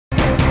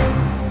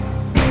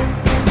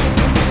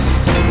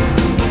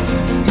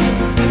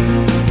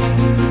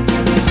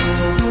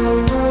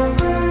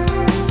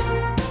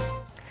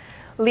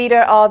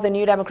Leader of the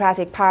New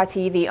Democratic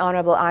Party, the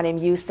Honorable Anim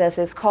Eustace,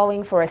 is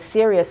calling for a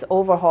serious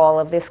overhaul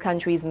of this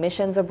country's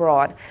missions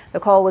abroad. The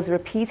call was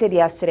repeated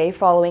yesterday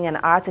following an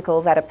article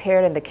that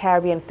appeared in the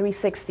Caribbean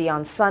 360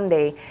 on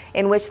Sunday,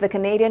 in which the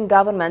Canadian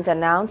government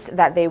announced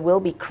that they will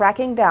be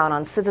cracking down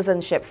on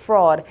citizenship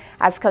fraud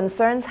as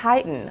concerns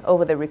heighten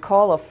over the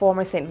recall of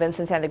former St.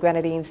 Vincent and the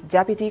Grenadines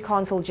Deputy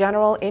Consul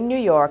General in New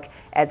York,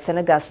 Edson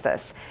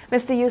Augustus.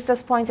 Mr.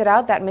 Eustace pointed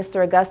out that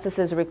Mr.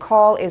 Augustus's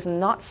recall is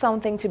not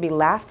something to be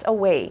laughed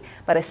away,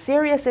 but a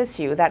serious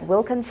issue that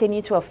will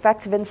continue to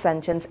affect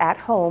Vincentians at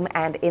home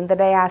and in the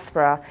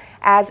diaspora,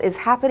 as is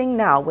happening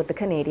now with the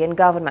Canadian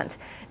government.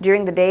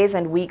 During the days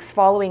and weeks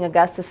following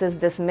Augustus's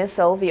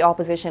dismissal, the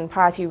opposition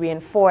party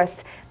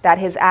reinforced that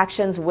his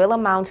actions will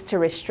amount to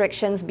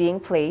restrictions being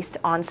placed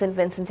on St.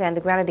 Vincent and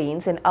the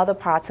Grenadines in other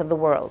parts of the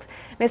world.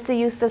 Mr.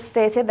 Eustace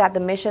stated that the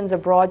missions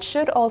abroad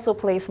should also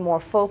place more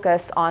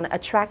focus on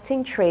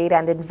attracting trade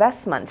and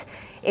investment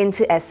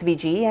into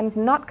SVG and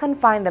not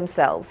confine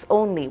themselves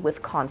only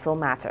with consul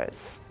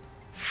matters.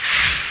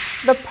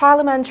 The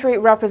parliamentary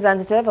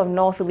representative of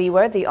North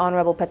Leeward, the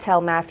Honorable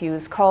Patel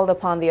Matthews, called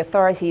upon the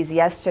authorities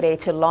yesterday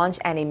to launch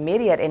an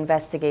immediate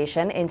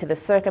investigation into the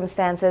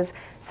circumstances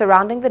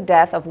surrounding the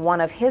death of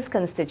one of his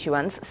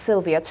constituents,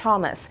 Sylvia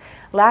Thomas.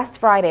 Last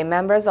Friday,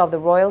 members of the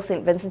Royal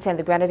St. Vincent and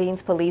the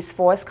Grenadines Police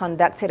Force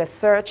conducted a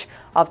search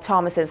of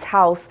Thomas's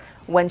house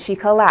when she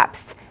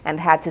collapsed and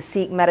had to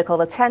seek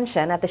medical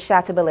attention at the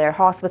Chateaubriand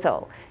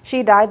Hospital.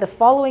 She died the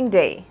following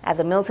day at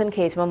the Milton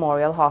Kate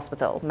Memorial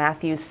Hospital.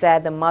 Matthews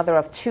said the mother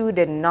of two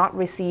did not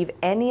receive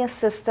any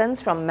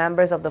assistance from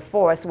members of the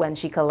force when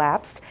she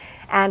collapsed,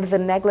 and the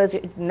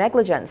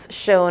negligence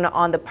shown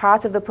on the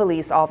part of the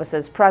police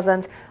officers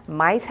present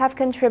might have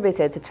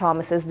contributed to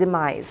Thomas's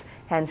demise,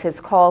 hence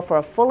his call for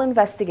a full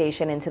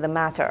investigation into the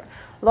matter.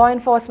 Law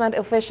enforcement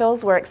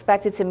officials were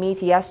expected to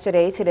meet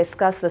yesterday to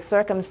discuss the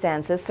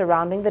circumstances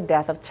surrounding the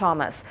death of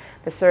Thomas.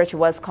 The search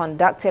was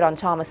conducted on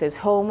Thomas's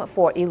home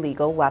for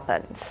illegal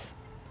weapons.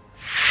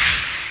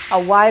 A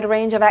wide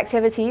range of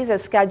activities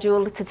is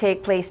scheduled to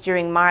take place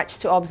during March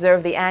to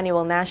observe the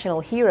annual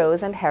National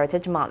Heroes and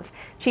Heritage Month.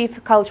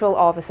 Chief Cultural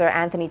Officer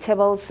Anthony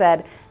Tibbles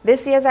said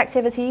this year's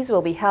activities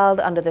will be held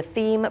under the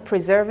theme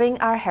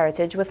Preserving Our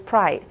Heritage with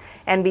Pride.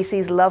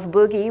 NBC's Love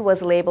Boogie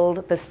was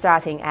labeled the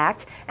starting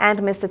act, and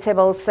Mr.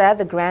 Tibbles said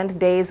the grand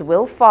days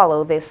will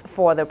follow this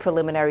for the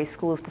Preliminary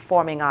Schools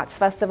Performing Arts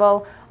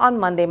Festival on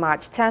Monday,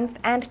 March 10th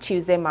and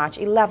Tuesday, March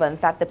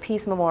 11th at the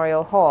Peace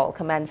Memorial Hall,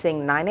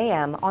 commencing 9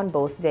 a.m. on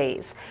both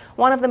days.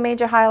 One of the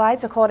major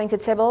highlights, according to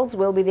Tibbles,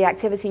 will be the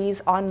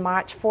activities on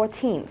March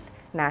 14th,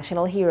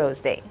 National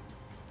Heroes Day.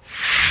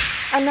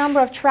 A number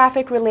of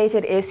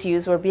traffic-related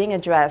issues were being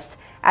addressed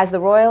as the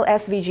Royal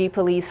SVG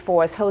Police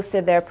Force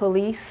hosted their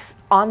Police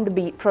on the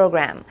Beat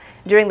program.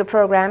 During the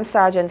program,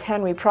 Sergeant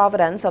Henry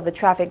Providence of the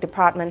Traffic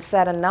Department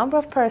said a number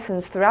of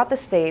persons throughout the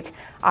state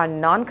are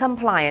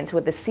non-compliant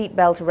with the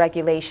seatbelt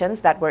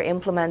regulations that were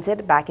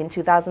implemented back in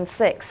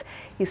 2006.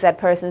 He said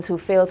persons who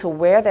fail to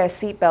wear their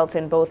seatbelts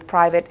in both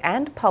private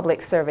and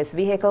public service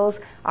vehicles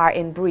are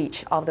in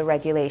breach of the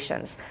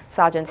regulations.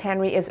 Sergeant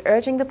Henry is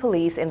urging the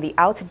police in the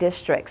out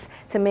districts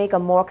to make a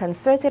more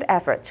concerted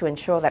effort to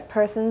ensure that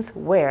persons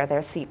wear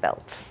their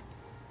seatbelts.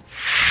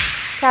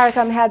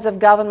 CARICOM heads of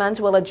government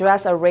will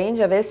address a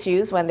range of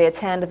issues when they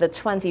attend the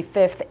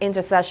 25th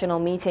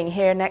intersessional meeting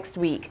here next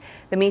week.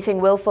 The meeting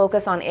will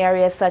focus on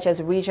areas such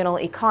as regional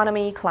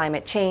economy,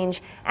 climate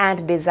change,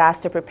 and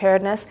disaster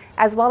preparedness,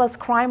 as well as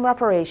crime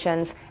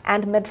reparations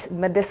and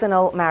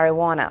medicinal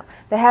marijuana.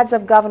 The heads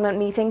of government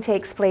meeting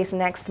takes place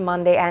next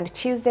Monday and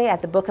Tuesday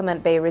at the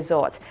Buckermont Bay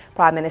Resort.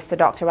 Prime Minister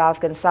Dr.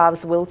 Ralph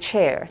Gonsalves will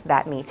chair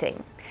that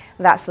meeting.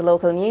 That's the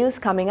local news.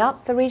 Coming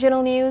up, the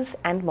regional news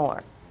and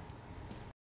more.